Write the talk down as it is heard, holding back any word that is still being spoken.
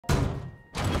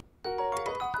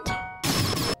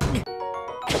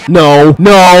No,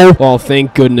 no. Oh,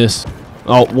 thank goodness.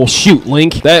 Oh, well, shoot,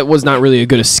 Link. That was not really a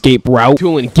good escape route.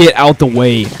 Tulin, get out the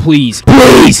way, please.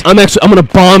 Please! I'm gonna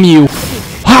bomb you.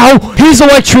 How? His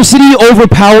electricity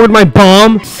overpowered my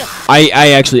bomb?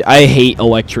 I hate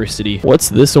electricity. What's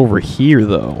this over here,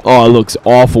 though? Oh, it looks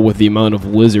awful with the amount of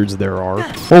lizards there are.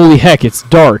 Holy heck, it's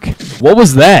dark. What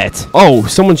was that? Oh,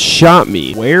 someone shot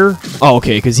me. Where? Oh,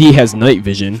 okay, because he has night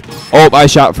vision. Oh, I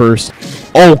shot first.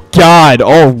 Oh, God.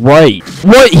 All right.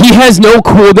 What? He has no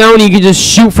cooldown? He can just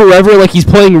shoot forever like he's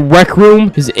playing Rec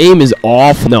Room? His aim is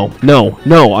off. No, no,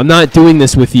 no. I'm not doing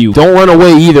this with you. Don't run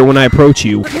away either when I approach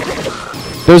you.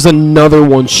 There's another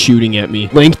one shooting at me.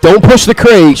 Link, don't push the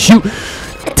crate. Shoot.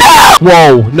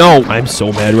 Whoa, no. I'm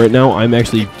so mad right now. I'm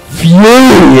actually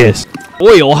furious.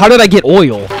 Oil? How did I get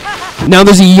oil? Now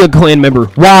there's a Yiga clan member.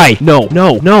 Why? No,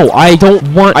 no, no. I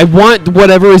don't want... I want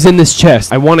whatever is in this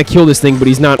chest. I want to kill this thing, but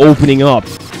he's not opening up.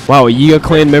 Wow, a Yiga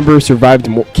clan member survived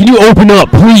more. Can you open up,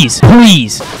 please?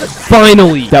 Please.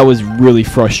 Finally. That was really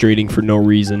frustrating for no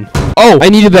reason. Oh, I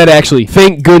needed that actually.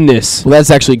 Thank goodness. Well,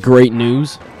 that's actually great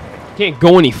news. Can't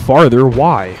go any farther.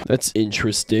 Why? That's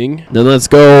interesting. Then let's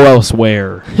go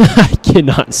elsewhere. I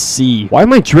cannot see. Why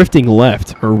am I drifting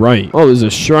left or right? Oh, there's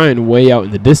a shrine way out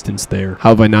in the distance there. How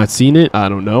have I not seen it? I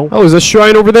don't know. Oh, there's a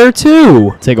shrine over there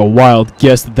too. Take a wild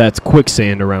guess that that's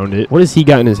quicksand around it. What has he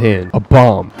got in his hand? A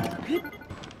bomb.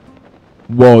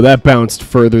 Whoa, that bounced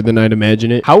further than I'd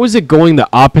imagine it. How is it going the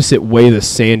opposite way the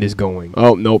sand is going?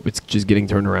 Oh, nope, it's just getting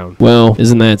turned around. Well,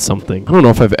 isn't that something? I don't know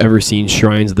if I've ever seen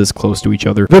shrines this close to each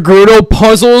other. The Gerudo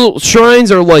puzzle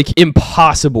shrines are, like,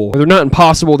 impossible. They're not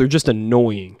impossible, they're just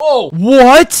annoying. Oh,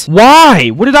 what? Why?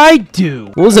 What did I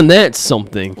do? Well, isn't that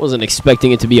something? Wasn't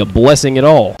expecting it to be a blessing at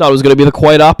all. Thought it was gonna be the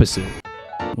quite opposite.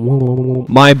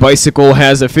 My bicycle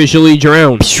has officially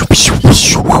drowned.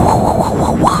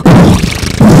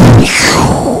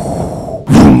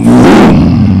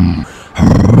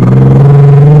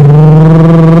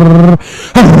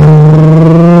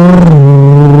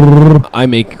 I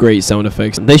make great sound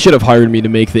effects. They should have hired me to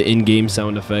make the in-game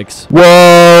sound effects.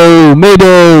 Whoa!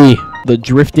 Mayday! The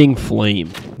drifting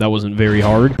flame. That wasn't very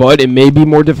hard, but it may be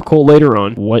more difficult later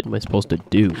on. What am I supposed to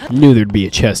do? Knew there'd be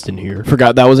a chest in here.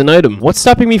 Forgot that was an item. What's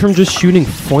stopping me from just shooting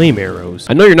flame arrows?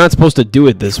 I know you're not supposed to do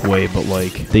it this way, but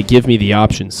like, they give me the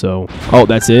option, so. Oh,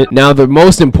 that's it. Now, the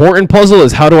most important puzzle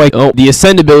is how do I... Oh, the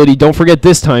ascend ability. Don't forget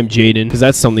this time, Jaden, because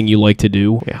that's something you like to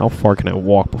do. Okay, how far can I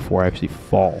walk before I actually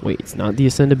fall? Wait, it's not the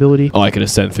ascend ability? Oh, I could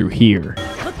ascend through here.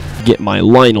 Get my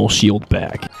Lionel shield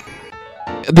back.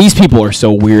 These people are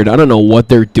so weird. I don't know what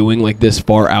they're doing like this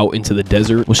far out into the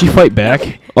desert. Will she fight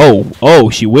back?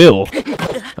 Oh, she will.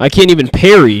 I can't even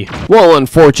parry. Well,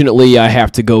 unfortunately, I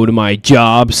have to go to my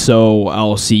job, so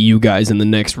I'll see you guys in the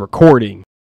next recording.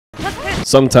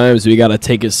 Sometimes we gotta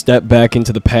take a step back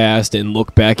into the past and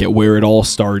look back at where it all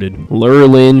started.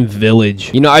 Lurlin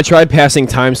Village. You know, I tried passing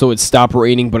time so it stopped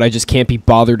raining, but I just can't be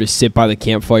bothered to sit by the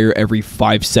campfire every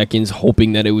 5 seconds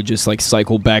hoping that it would just like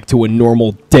cycle back to a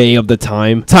normal day of the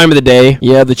time of the day.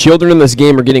 Yeah, the children in this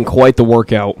game are getting quite the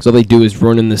workout. So all they do is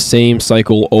run in the same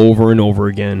cycle over and over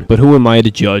again. But who am I to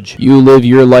judge? You live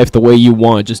your life the way you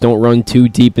want. Just don't run too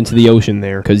deep into the ocean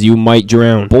there, because you might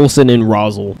drown. Bolson and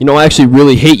Rosal. You know, I actually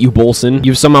really hate you, Bolson.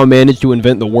 You've somehow managed to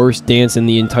invent the worst dance in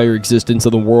the entire existence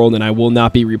of the world, and I will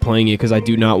not be replaying it because I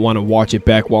do not want to watch it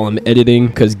back while I'm editing.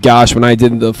 Because gosh, when I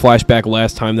did the flashback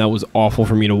last time, that was awful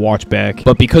for me to watch back.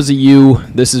 But because of you,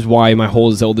 this is why my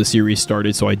whole Zelda series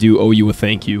started, so I do owe you a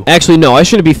thank you. Actually, no, I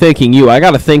shouldn't be thanking you. I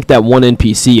gotta thank that one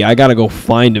NPC. I gotta go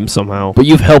find him somehow. But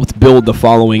you've helped build the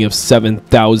following of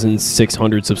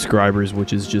 7,600 subscribers,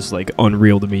 which is just like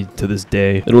unreal to me to this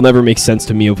day. It'll never make sense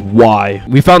to me of why.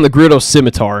 We found the Gerudo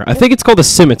scimitar. I think it's called a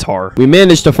scimitar. We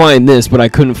managed to find this, but I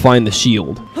couldn't find the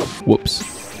shield. Whoops.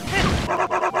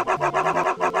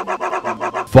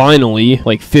 Finally,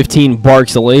 like 15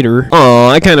 barks later. Aw,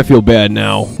 I kind of feel bad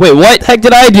now. Wait, what the heck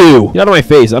did I do? Get out of my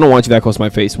face. I don't want you that close to my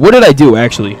face. What did I do,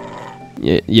 actually?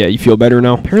 Yeah, you feel better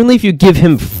now? Apparently, if you give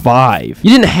him 5. You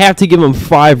didn't have to give him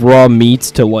 5 raw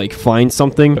meats to, like, find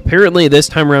something. Apparently, this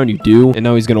time around, you do. And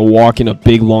now he's gonna walk in a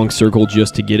big, long circle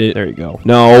just to get it. There you go.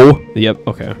 No. Yep,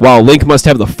 okay. Wow, Link must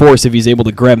have the force if he's able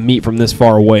to grab meat from this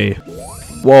far away.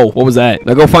 Whoa, what was that?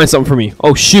 Now go find something for me.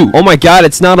 Oh, shoot. Oh, my God,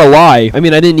 it's not a lie. I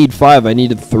mean, I didn't need 5. I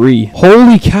needed 3.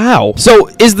 Holy cow. So,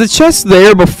 is the chest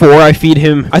there before I feed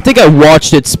him? I think I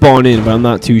watched it spawn in, but I'm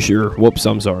not too sure. Whoops,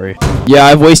 I'm sorry. Yeah,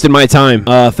 I've wasted my time.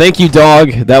 Thank you, dog.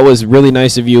 That was really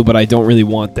nice of you, but I don't really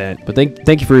want that. But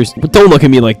thank you for your... But don't look at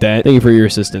me like that. Thank you for your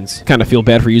assistance. Kind of feel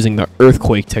bad for using the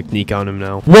earthquake technique on him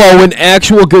now. Whoa, an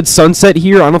actual good sunset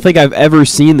here? I don't think I've ever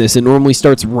seen this. It normally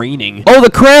starts raining. Oh,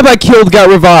 the crab I killed got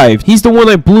revived. He's the one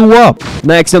I blew up.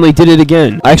 And I accidentally did it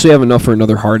again. I actually have enough for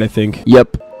another heart, I think.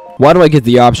 Yep. Why do I get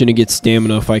the option to get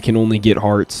stamina if I can only get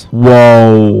hearts?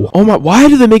 Whoa. Oh my, why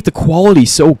do they make the quality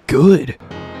so good?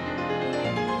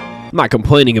 I'm not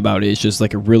complaining about it, it's just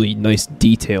like a really nice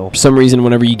detail. For some reason,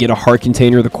 whenever you get a heart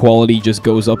container, the quality just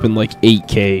goes up in like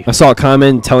 8K. I saw a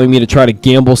comment telling me to try to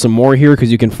gamble some more here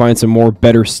because you can find some more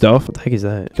better stuff. What the heck is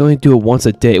that? You can only do it once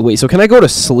a day. Wait, so can I go to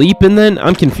sleep and then?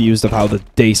 I'm confused of how the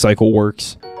day cycle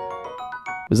works.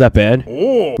 Was that bad?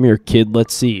 Oh. Come here, kid.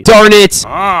 Let's see. Darn it!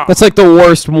 That's like the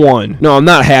worst one. No, I'm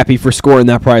not happy for scoring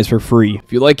that prize for free.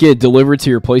 If you like it delivered to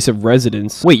your place of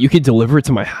residence. Wait, you could deliver it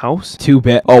to my house? Too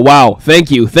bad. Oh, wow.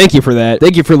 Thank you. Thank you for that.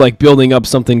 Thank you for, like, building up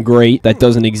something great that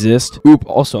doesn't exist. Oop.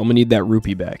 Also, I'm gonna need that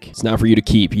rupee back. It's not for you to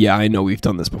keep. Yeah, I know we've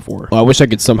done this before. Oh, I wish I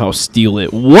could somehow steal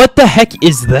it. What the heck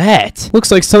is that?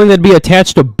 Looks like something that'd be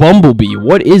attached to Bumblebee.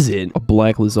 What is it? A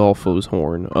black Lizalfo's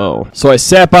horn. Oh. So I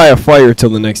sat by a fire till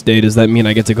the next day. Does that mean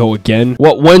I get to go again?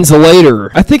 What? When's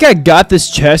later? I think I got this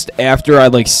chest after I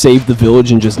like saved the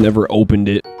village and just never opened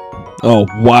it. Oh,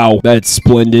 wow. That's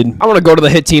splendid. I want to go to the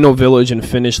Hitino village and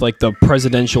finish like the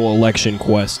presidential election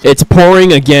quest. It's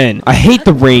pouring again. I hate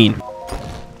the rain.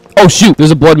 Oh, shoot.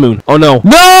 There's a blood moon. Oh, no.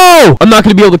 No! I'm not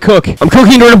going to be able to cook. I'm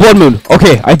cooking during a blood moon.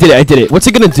 Okay, I did it. I did it. What's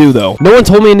it going to do, though? No one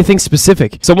told me anything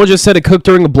specific. Someone just said to cook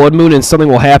during a blood moon and something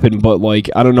will happen, but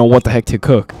like, I don't know what the heck to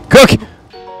cook. Cook!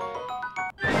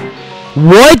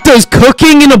 What does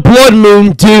cooking in a blood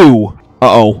moon do?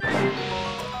 Uh-oh.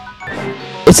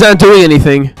 It's not doing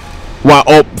anything. Wow.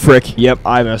 Oh, frick. Yep,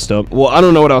 I messed up. Well, I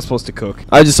don't know what I was supposed to cook.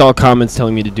 I just saw comments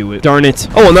telling me to do it. Darn it.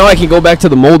 Oh, well, now I can go back to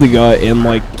the Moldiga and,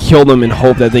 like, kill them and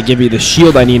hope that they give me the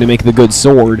shield I need to make the good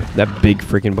sword. That big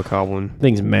freaking bokoblin.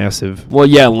 Thing's massive. Well,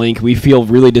 yeah, Link, we feel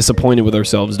really disappointed with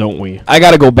ourselves, don't we? I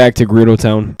gotta go back to Gerudo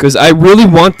Town, because I really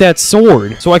want that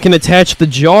sword, so I can attach the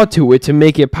jaw to it to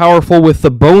make it powerful with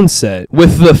the bone set.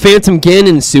 With the Phantom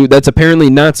Ganon suit, that's apparently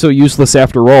not so useless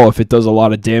after all if it does a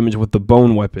lot of damage with the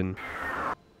bone weapon.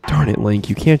 Darn it, Link,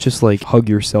 you can't just, like, hug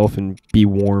yourself and be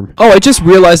warm. Oh, I just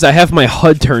realized I have my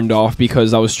HUD turned off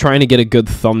because I was trying to get a good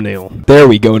thumbnail. There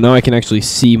we go, now I can actually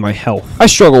see my health. I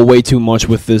struggle way too much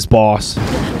with this boss.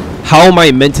 How am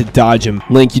I meant to dodge him?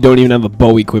 Link, you don't even have a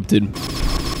bow equipped.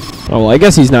 Oh, well, I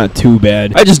guess he's not too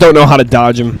bad. I just don't know how to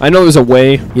dodge him. I know there's a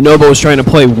way. Yunobo was trying to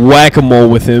play whack-a-mole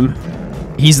with him.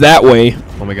 He's that way.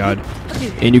 Oh, my God.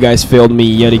 And you guys failed me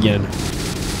yet again.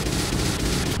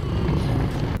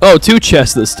 Oh, 2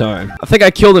 chests this time. I think I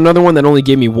killed another one that only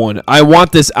gave me 1. I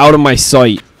want this out of my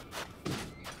sight. I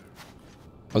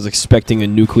was expecting a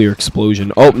nuclear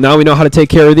explosion. Oh, now we know how to take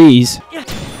care of these.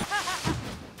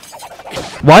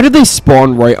 Why did they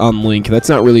spawn right on Link? That's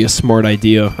not really a smart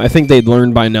idea. I think they'd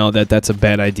learned by now that that's a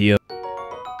bad idea.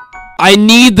 I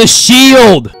need the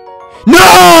shield!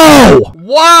 No!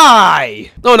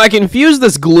 Why? No, and I can fuse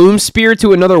this Gloom Spear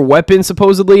to another weapon,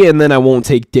 supposedly, and then I won't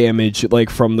take damage, like,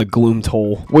 from the Gloom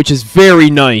Toll, which is very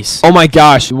nice. Oh my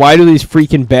gosh, why do these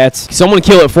freaking bats... Someone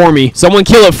kill it for me. Someone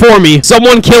kill it for me.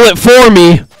 Someone kill it for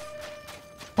me.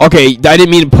 Okay, I didn't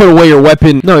mean to put away your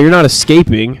weapon. No, you're not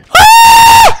escaping.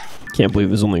 Can't believe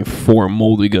there's only 4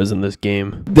 Moldigas in this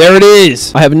game. There it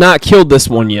is! I have not killed this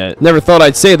one yet. Never thought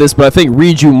I'd say this, but I think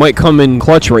Riju might come in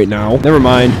clutch right now. Never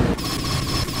mind.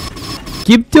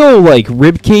 Gibdo, like,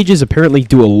 rib cages apparently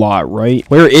do a lot, right?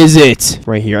 Where is it?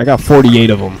 Right here. I got 48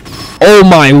 of them. Oh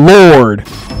my lord!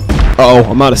 Uh-oh,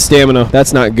 I'm out of stamina.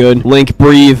 That's not good. Link,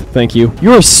 breathe. Thank you.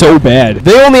 You are so bad.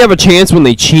 They only have a chance when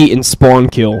they cheat and spawn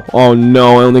kill. Oh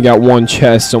no, I only got 1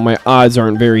 chest, so my odds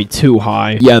aren't very too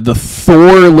high. Yeah, the Thor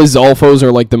Lizalfos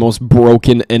are like the most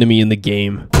broken enemy in the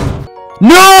game.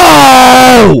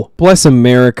 No! Bless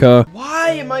America. Why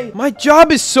am I... My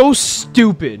job is so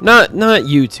stupid. Not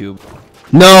YouTube.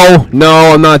 No,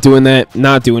 I'm not doing that.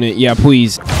 Not doing it. Yeah,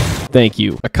 please. Thank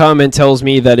you. A comment tells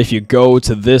me that if you go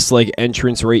to this, like,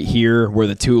 entrance right here where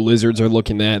the 2 lizards are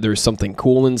looking at, there's something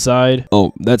cool inside.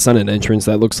 Oh, that's not an entrance.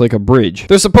 That looks like a bridge.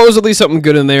 There's supposedly something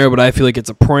good in there, but I feel like it's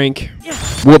a prank. Yeah.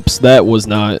 Whoops, that was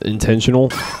not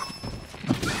intentional.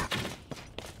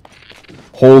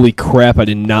 Holy crap, I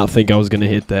did not think I was going to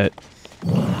hit that.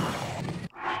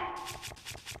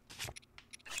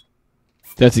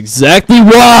 That's exactly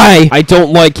why I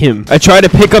don't like him. I try to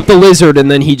pick up the lizard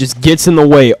and then he just gets in the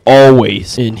way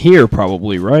always. In here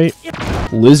probably, right?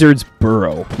 Lizard's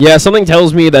burrow. Yeah, something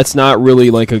tells me that's not really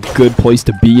like a good place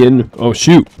to be in. Oh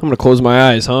shoot. I'm gonna close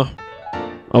my eyes, huh?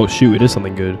 Oh shoot, it is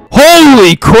something good.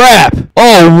 Holy crap!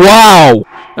 Oh wow!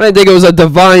 I didn't think it was a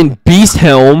divine beast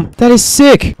helm. That is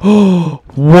sick. Whoa.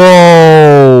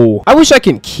 I wish I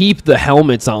can keep the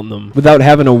helmets on them without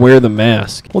having to wear the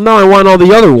mask. Well, now I want all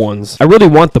the other ones. I really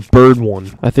want the bird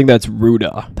one. I think that's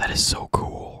Ruda. That is so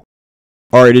cool.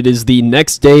 Alright, it is the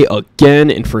next day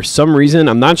again, and for some reason,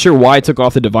 I'm not sure why I took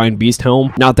off the Divine Beast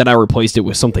helm. Not that I replaced it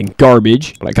with something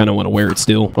garbage, but I kind of want to wear it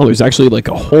still. Oh, there's actually like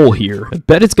a hole here. I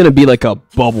bet it's going to be like a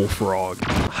bubble frog.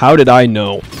 How did I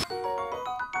know?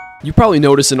 You probably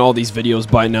noticed in all these videos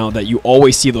by now that you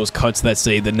always see those cuts that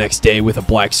say the next day with a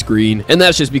black screen. And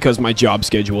that's just because my job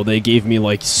schedule, they gave me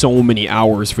like so many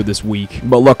hours for this week.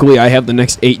 But luckily I have the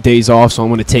next 8 days off, so I'm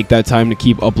going to take that time to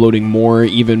keep uploading more,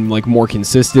 even like more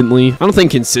consistently. I don't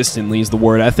think consistently is the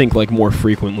word, I think like more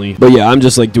frequently. But yeah, I'm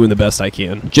just like doing the best I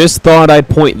can. Just thought I'd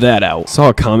point that out. Saw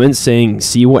a comment saying,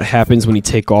 see what happens when you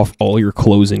take off all your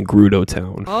clothes in Gerudo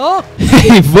Town. Oh.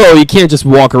 Hey, Vo, you can't just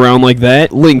walk around like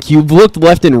that. Link, you've looked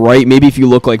left and right. Maybe if you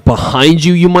look like behind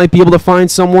you, you might be able to find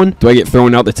someone. Do I get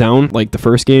thrown out the town like the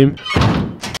first game?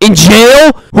 In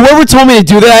jail? Whoever told me to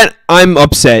do that, I'm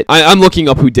upset. I'm looking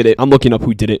up who did it. I'm looking up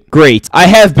who did it. Great. I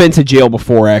have been to jail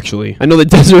before, actually. I know the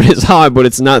desert is hot, but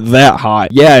it's not that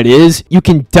hot. Yeah, it is. You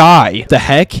can die. The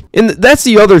heck? And that's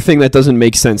the other thing that doesn't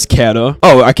make sense, Kata.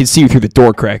 Oh, I can see you through the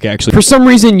door crack, actually. For some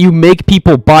reason, you make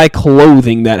people buy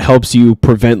clothing that helps you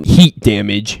prevent heat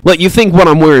damage. Like, you think what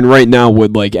I'm wearing right now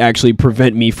would, like, actually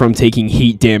prevent me from taking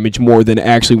heat damage more than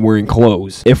actually wearing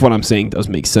clothes. If what I'm saying does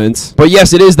make sense. But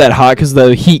yes, it is that hot because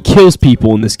the heat kills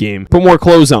people in this game. Put more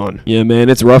clothes on. Yeah, man,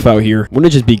 it's rough out here. Wouldn't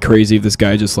it just be crazy if this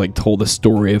guy just, like, told a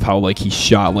story of how, like, he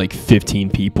shot, like,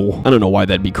 15 people? I don't know why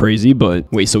that'd be crazy, but...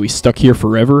 Wait, so he's stuck here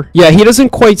forever? Yeah, he doesn't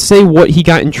quite say what he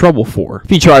got in trouble for.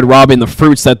 If he tried robbing the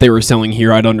fruits that they were selling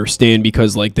here, I'd understand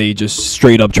because, like, they just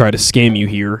straight up try to scam you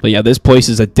here. But yeah, this place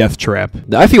is a death trap.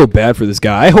 I feel bad for this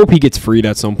guy. I hope he gets freed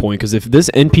at some point, because if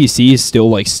this NPC is still,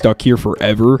 like, stuck here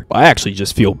forever, I actually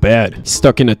just feel bad. He's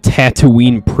stuck in a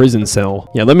Tatooine prison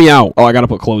cell. Yeah, let me out. Oh, I gotta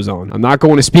put clothes on. I'm not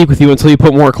going to speak with you until you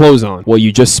put more clothes on. Well,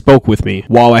 you just spoke with me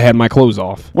while I had my clothes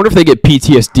off. Wonder if they get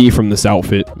PTSD from this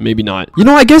outfit. Maybe not. You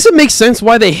know, I guess it makes sense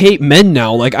why they hate men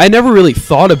now. Like, I never really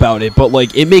thought about it, but,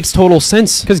 like, it makes total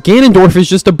sense. Because Ganondorf is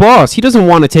just a boss. He doesn't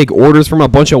want to take orders from a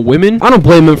bunch of women. I don't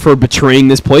blame him for betraying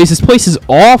this place. This place is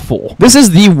awful. This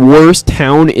is the worst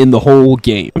town in the whole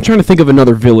game. I'm trying to think of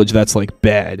another village that's, like,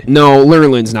 bad. No,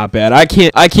 Lurlin's not bad. I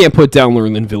can't put down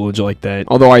Lurlin Village like that.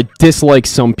 Although I dislike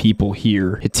some people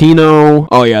here. Hitino.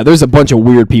 Oh, yeah, there's a bunch of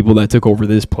weird people that took over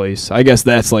this place. I guess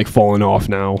that's, like, falling off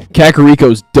now.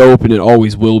 Kakariko's dope, and it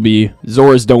always will be.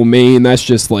 Zora's Domain, that's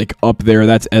just, like, up there.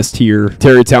 That's S tier.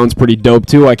 Terrytown's pretty dope,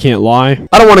 too. I can't lie.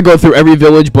 I don't want to go through every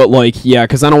village, but, like, yeah,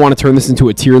 because I don't want to turn this into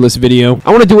a tier list video. I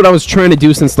want to do what I was trying to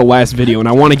do since the last video, and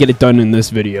I want to get it done in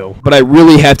this video. But I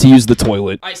really have to use the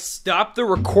toilet. I stopped the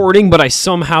recording, but I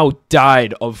somehow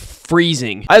died of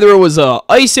freezing. Either it was a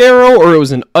ice arrow or it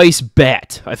was an ice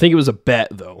bat. I think it was a bat,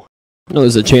 though. I know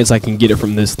there's a chance I can get it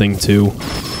from this thing, too.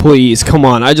 Please, come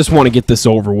on. I just want to get this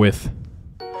over with.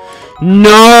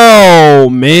 No,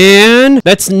 man.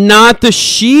 That's not the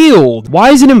shield.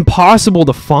 Why is it impossible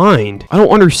to find? I don't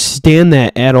understand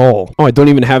that at all. Oh, I don't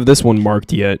even have this one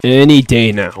marked yet. Any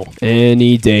day now.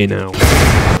 Any day now.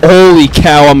 Holy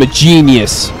cow, I'm a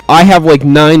genius. I have like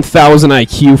 9,000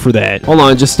 IQ for that. Hold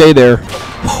on, just stay there.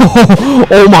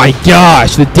 Oh my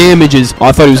gosh, the damage is... Oh,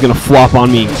 I thought he was going to flop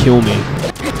on me and kill me.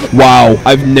 Wow,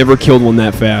 I've never killed one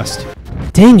that fast.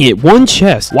 Dang it, one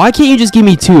chest. Why can't you just give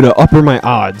me 2 to upper my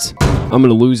odds? I'm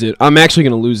gonna lose it. I'm actually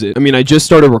gonna lose it. I mean, I just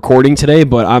started recording today,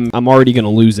 but I'm already gonna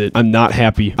lose it. I'm not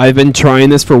happy. I've been trying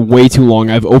this for way too long.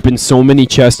 I've opened so many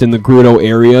chests in the Gerudo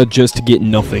area just to get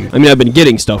nothing. I mean, I've been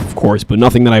getting stuff, of course, but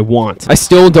nothing that I want. I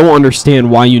still don't understand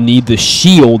why you need the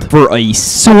shield for a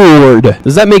sword.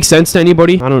 Does that make sense to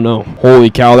anybody? I don't know. Holy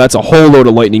cow, that's a whole load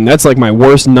of lightning. That's like my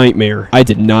worst nightmare. I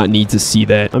did not need to see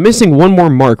that. I'm missing one more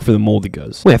mark for the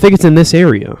Moldigas. Wait, I think it's in this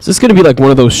area. Is this gonna be like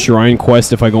one of those shrine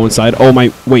quests if I go inside? Oh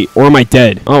my, wait, or am I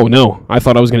dead? Oh no, I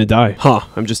thought I was gonna die. Huh,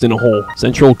 I'm just in a hole.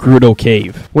 Central Gerudo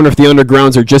Cave. Wonder if the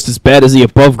undergrounds are just as bad as the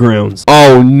above grounds.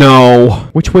 Oh no.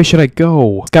 Which way should I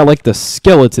go? It's got like the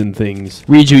skeleton things.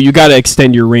 Riju, you gotta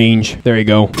extend your range. There you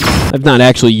go. I've not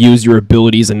actually used your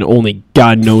abilities in only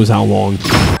God knows how long.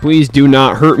 Please do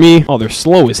not hurt me. Oh, they're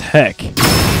slow as heck.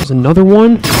 There's another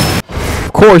one?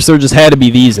 Of course, there just had to be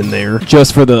these in there,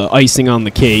 just for the icing on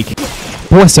the cake.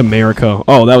 Bless America.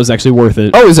 Oh, that was actually worth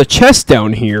it. Oh, there's a chest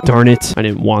down here. Darn it. I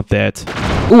didn't want that.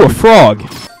 Ooh, a frog.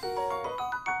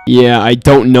 Yeah, I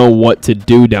don't know what to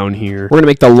do down here. We're gonna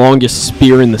make the longest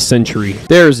spear in the century.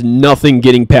 There's nothing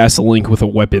getting past a Link with a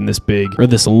weapon this big. Or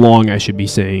this long, I should be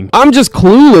saying. I'm just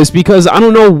clueless because I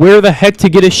don't know where the heck to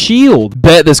get a shield.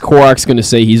 Bet this Korok's gonna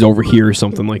say he's over here or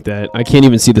something like that. I can't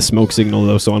even see the smoke signal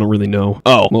though, so I don't really know.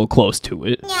 Oh, a little close to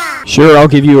it. Yeah. Sure, I'll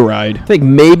give you a ride. I think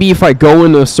maybe if I go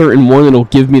into a certain one, it'll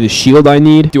give me the shield I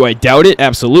need. Do I doubt it?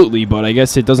 Absolutely, but I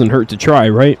guess it doesn't hurt to try,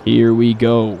 right? Here we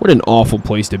go. What an awful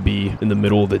place to be in the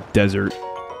middle of the desert.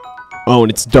 Oh, and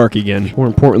it's dark again. More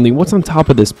importantly, what's on top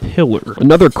of this pillar?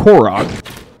 Another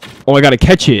Korok. Oh, I gotta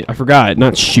catch it. I forgot.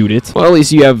 Not shoot it. Well, at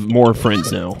least you have more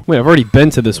friends now. Wait, I've already been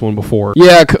to this one before.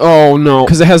 Yeah, oh no.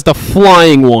 Because it has the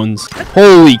flying ones.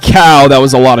 Holy cow, that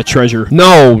was a lot of treasure.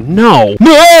 No, no,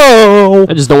 no!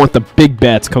 I just don't want the big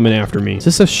bats coming after me. Is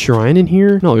this a shrine in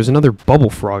here? No, there's another bubble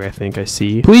frog, I think I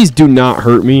see. Please do not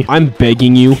hurt me. I'm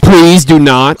begging you. Please do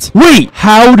not. Wait,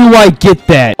 how do I get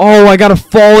that? Oh, I gotta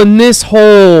fall in this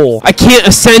hole. I can't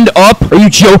ascend up. Are you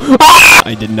joking? Ah!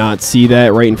 I did not see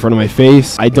that right in front of my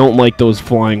face. I don't like those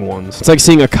flying ones. It's like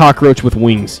seeing a cockroach with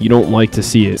wings. You don't like to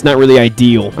see it. It's not really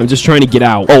ideal. I'm just trying to get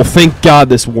out. Oh, thank God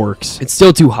this works. It's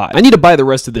still too hot. I need to buy the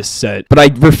rest of this set, but I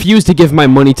refuse to give my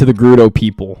money to the Gerudo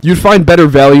people. You'd find better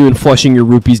value in flushing your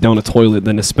rupees down a toilet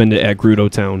than to spend it at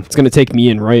Gerudo Town. It's gonna take me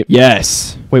in, right?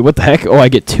 Yes. Wait, what the heck? Oh, I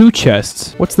get 2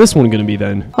 chests. What's this one gonna be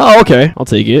then? Oh, okay. I'll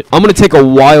take it. I'm gonna take a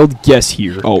wild guess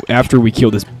here. Oh, after we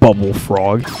kill this bubble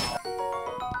frog.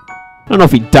 I don't know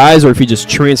if he dies or if he just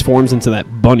transforms into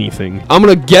that bunny thing. I'm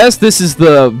gonna guess this is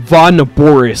the Von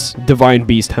Naboris Divine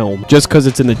Beast helm, just because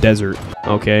it's in the desert.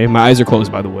 Okay, my eyes are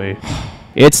closed, by the way.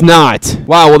 It's not.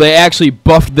 Wow, well, they actually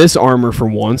buffed this armor for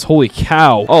once. Holy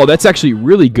cow. Oh, that's actually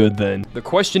really good then. The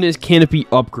question is, can it be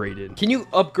upgraded? Can you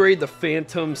upgrade the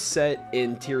Phantom set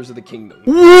in Tears of the Kingdom?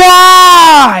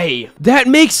 Why? That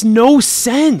makes no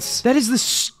sense. That is the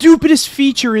stupidest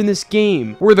feature in this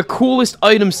game, where the coolest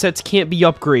item sets can't be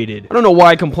upgraded. I don't know why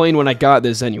I complained when I got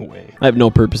this anyway. I have no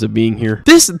purpose of being here.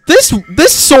 This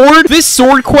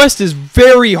sword quest is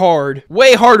very hard.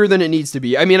 Way harder than it needs to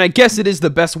be. I mean, I guess it is the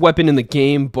best weapon in the game,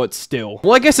 but still.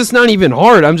 Well, I guess it's not even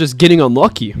hard. I'm just getting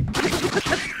unlucky.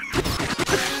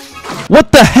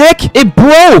 What the heck? It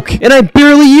broke, and I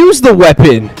barely used the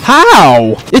weapon.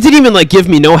 How? It didn't even, like, give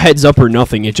me no heads up or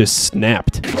nothing. It just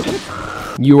snapped.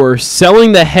 You are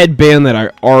selling the headband that I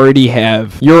already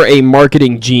have. You're a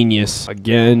marketing genius.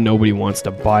 Again, nobody wants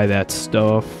to buy that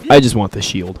stuff. I just want the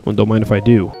shield. Well, don't mind if I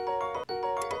do.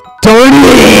 Darn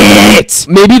it!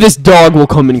 Maybe this dog will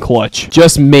come in clutch.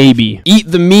 Just maybe. Eat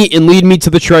the meat and lead me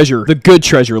to the treasure. The good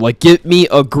treasure. Like, get me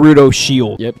a Gerudo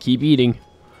shield. Yep, keep eating.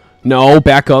 No,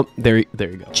 back up. There you go.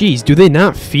 Jeez, do they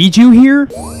not feed you here?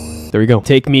 There we go.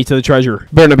 Take me to the treasure.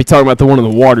 Better not be talking about the one in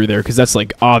the water there, because that's,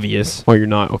 like, obvious. Oh, you're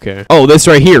not? Okay. Oh, this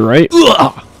right here, right?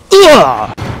 Ugh!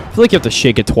 Ugh! I feel like you have to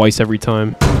shake it twice every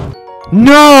time.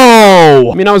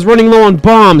 No! I mean, I was running low on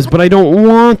bombs, but I don't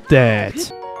want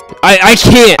that.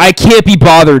 I can't be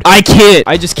bothered. I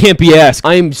just can't be asked.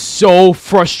 I'm so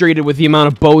frustrated with the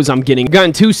amount of bows I'm getting. I've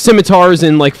gotten 2 scimitars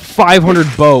and like 500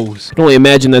 bows. I can only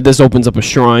imagine that this opens up a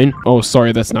shrine. Oh,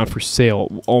 sorry, that's not for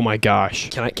sale. Oh my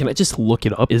gosh. Can I just look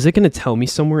it up? Is it gonna tell me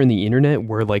somewhere in the internet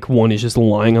where like one is just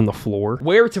lying on the floor?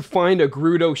 Where to find a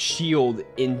Gerudo shield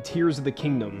in Tears of the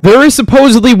Kingdom? There is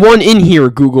supposedly one in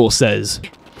here, Google says.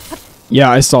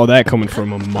 Yeah, I saw that coming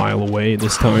from a mile away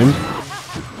this time.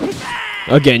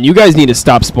 Again, you guys need to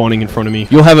stop spawning in front of me.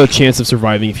 You'll have a chance of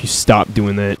surviving if you stop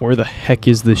doing that. Where the heck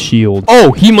is the shield?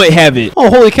 Oh, he might have it. Oh,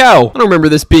 holy cow. I don't remember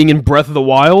this being in Breath of the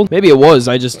Wild. Maybe it was.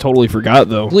 I just totally forgot,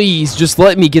 though. Please, just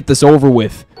let me get this over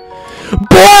with.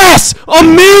 Bless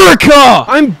America!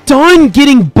 I'm done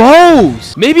getting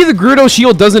bows. Maybe the Gerudo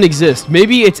shield doesn't exist.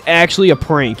 Maybe it's actually a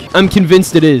prank. I'm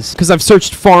convinced it is, because I've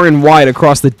searched far and wide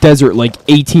across the desert like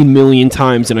 18 million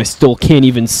times and I still can't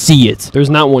even see it. There's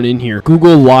not one in here.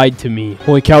 Google lied to me.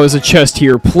 Holy cow, there's a chest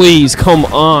here. Please, come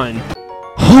on.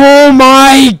 Oh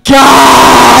my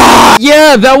god!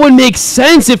 Yeah, that would make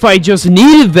sense if I just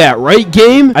needed that, right,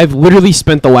 game? I've literally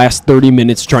spent the last 30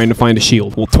 minutes trying to find a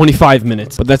shield. Well, 25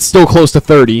 minutes, but that's still close to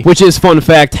 30, which is, fun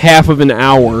fact, half of an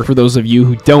hour for those of you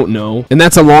who don't know. And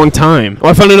that's a long time. Oh,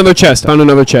 I found another chest.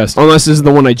 Unless this is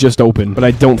the one I just opened, but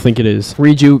I don't think it is.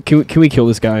 Riju, can we kill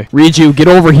this guy? Riju, get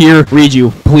over here.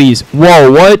 Riju, please.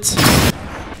 Whoa, what?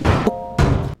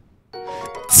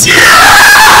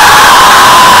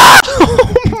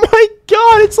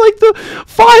 It's like the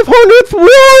 500th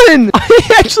one!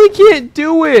 I actually can't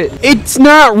do it. It's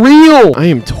not real. I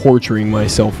am torturing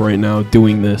myself right now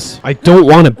doing this. I don't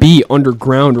want to be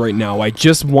underground right now. I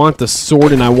just want the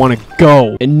sword and I want to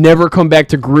go and never come back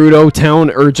to Gerudo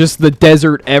town or just the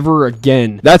desert ever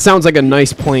again. That sounds like a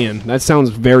nice plan. That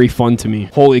sounds very fun to me.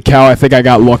 Holy cow, I think I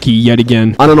got lucky yet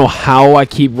again. I don't know how I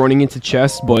keep running into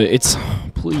chests, but it's...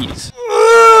 Please.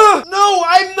 No,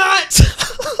 I'm not.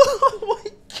 Oh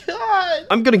my god.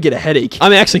 I'm gonna get a headache.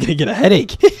 I'm actually gonna get a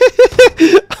headache.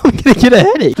 I'm gonna get a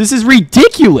headache. This is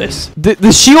ridiculous.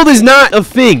 The shield is not a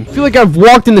thing. I feel like I've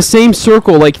walked in the same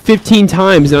circle like 15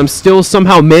 times and I'm still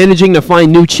somehow managing to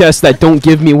find new chests that don't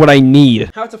give me what I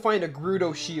need. How to find a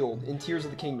Gerudo shield in Tears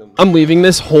of the Kingdom. I'm leaving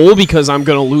this hole because I'm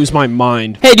gonna lose my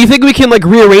mind. Hey, do you think we can like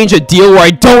rearrange a deal where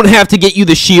I don't have to get you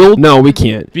the shield? No, we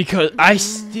can't. Because I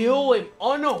still am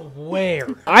unaware.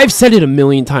 I've said it a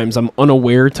million times. I'm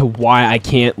unaware to why I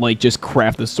can't like just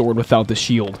craft the sword without the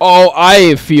shield. Oh,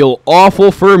 I feel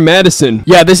awful for Madison.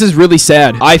 Yeah, this is really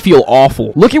sad. I feel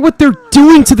awful. Look at what they're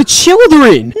doing to the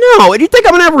children. No, do you think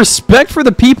I'm gonna have respect for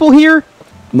the people here?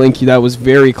 Link, that was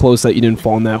very close that you didn't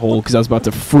fall in that hole because I was about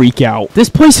to freak out. This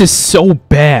place is so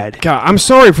bad. God, I'm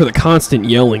sorry for the constant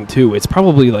yelling too. It's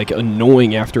probably like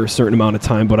annoying after a certain amount of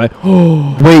time, but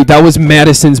oh, wait, that was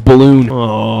Madison's balloon.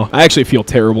 Oh, I actually feel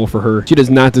terrible for her. She does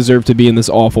not deserve to be in this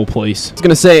awful place. I was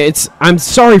gonna say, I'm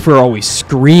sorry for always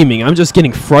screaming. I'm just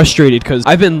getting frustrated because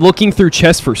I've been looking through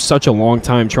chests for such a long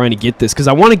time trying to get this because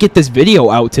I want to get this video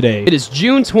out today. It is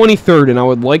June 23rd and I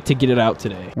would like to get it out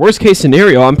today. Worst case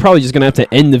scenario, I'm probably just gonna have to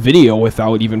end the video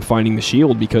without even finding the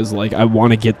shield because like I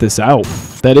want to get this out.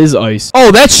 That is ice.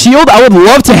 Oh, that shield, I would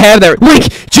love to have that. Link,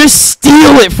 just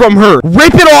steal it from her.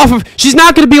 Rip it off of... She's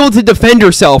not going to be able to defend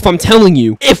herself, I'm telling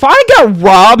you. If I got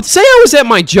robbed, say I was at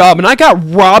my job and I got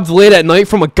robbed late at night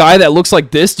from a guy that looks like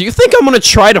this, do you think I'm going to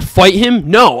try to fight him?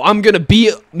 No, I'm going to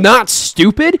be not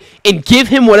stupid and give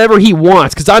him whatever he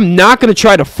wants because I'm not going to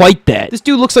try to fight that. This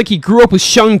dude looks like he grew up with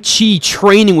Shang-Chi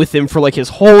training with him for like his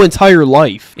whole entire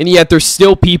life. And yet there's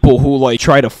still people who like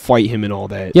try to fight him and all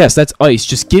that. Yes, that's ice.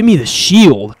 Just give me the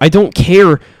shield. I don't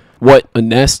care. What, a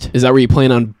nest? Is that where you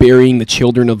plan on burying the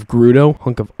children of Gerudo?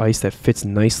 Hunk of ice that fits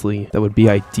nicely. That would be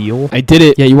ideal. I did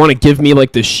it. Yeah, you want to give me,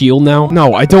 like, the shield now?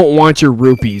 No, I don't want your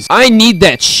rupees. I need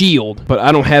that shield, but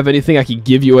I don't have anything I could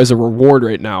give you as a reward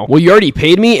right now. Well, you already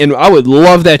paid me, and I would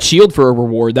love that shield for a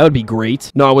reward. That would be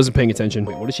great. No, I wasn't paying attention.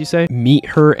 Wait, what did she say? Meet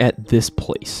her at this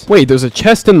place. Wait, there's a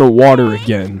chest in the water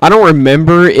again. I don't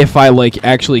remember if I, like,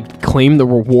 actually claimed the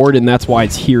reward, and that's why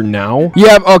it's here now.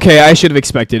 Yeah, okay, I should have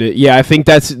expected it. Yeah, I think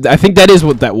that is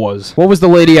what that was. What was the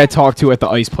lady I talked to at the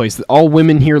ice place? All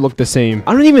women here look the same.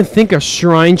 I don't even think a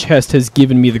shrine chest has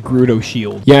given me the Gerudo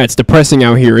shield. Yeah, it's depressing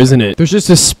out here, isn't it? There's just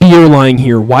a spear lying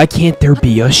here. Why can't there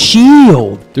be a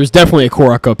shield? There's definitely a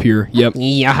Korok up here. Yep.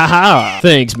 Yeah.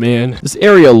 Thanks, man. This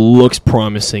area looks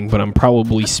promising, but I'm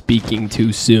probably speaking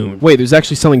too soon. Wait, there's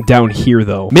actually something down here,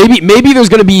 though. Maybe there's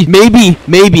gonna be,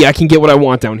 maybe I can get what I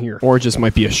want down here. Or it just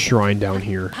might be a shrine down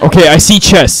here. Okay, I see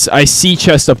chests. I see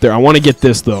chests up there. I want to get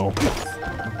this, though.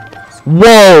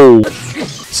 Whoa!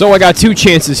 So I got two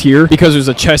chances here because there's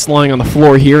a chest lying on the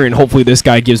floor here and hopefully this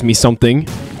guy gives me something.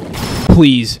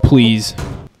 Please, please.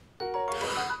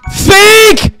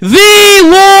 Thank thee,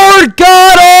 Lord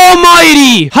God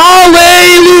Almighty!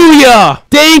 Hallelujah!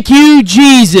 Thank you,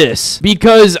 Jesus.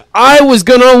 Because I was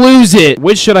gonna lose it.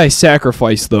 Which should I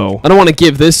sacrifice, though? I don't want to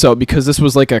give this up because this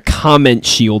was like a comment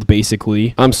shield,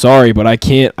 basically. I'm sorry, but I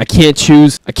can't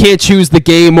choose the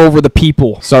game over the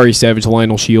people. Sorry, Savage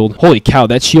Lionel shield. Holy cow,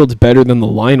 that shield's better than the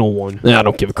Lionel one. Nah, I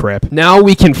don't give a crap. Now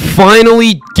we can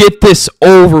finally get this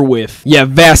over with. Yeah,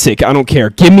 Vasek, I don't care.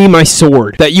 Give me my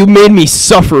sword that you made me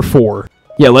suffer for.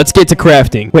 Yeah, let's get to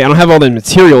crafting. Wait, I don't have all the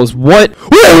materials. What? Wait,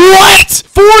 what?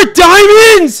 4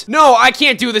 diamonds? No, I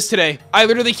can't do this today. I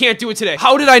literally can't do it today.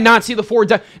 How did I not see the 4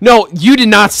 diamonds? No, you did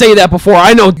not say that before.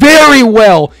 I know very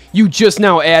well you just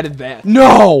now added that.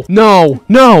 No, no,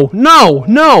 no, no,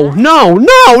 no, no,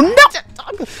 no, no.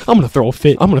 I'm gonna throw a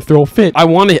fit. I'm gonna throw a fit. I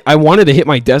wanted to hit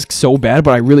my desk so bad,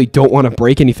 but I really don't want to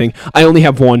break anything. I only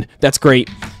have one. That's great.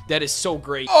 That is so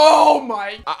great. Oh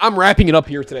my! I'm wrapping it up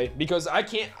here today because I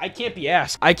can't be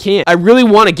asked. I can't. I really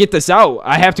want to get this out.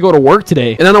 I have to go to work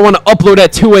today, and then I want to upload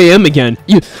at 2 a.m. again.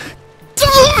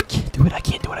 I can't do it. I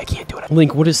can't do it. I can't do it.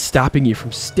 Link, what is stopping you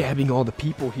from stabbing all the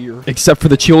people here? Except for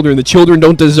the children. The children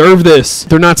don't deserve this.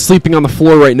 They're not sleeping on the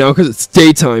floor right now because it's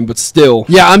daytime, but still.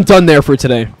 Yeah, I'm done there for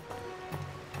today.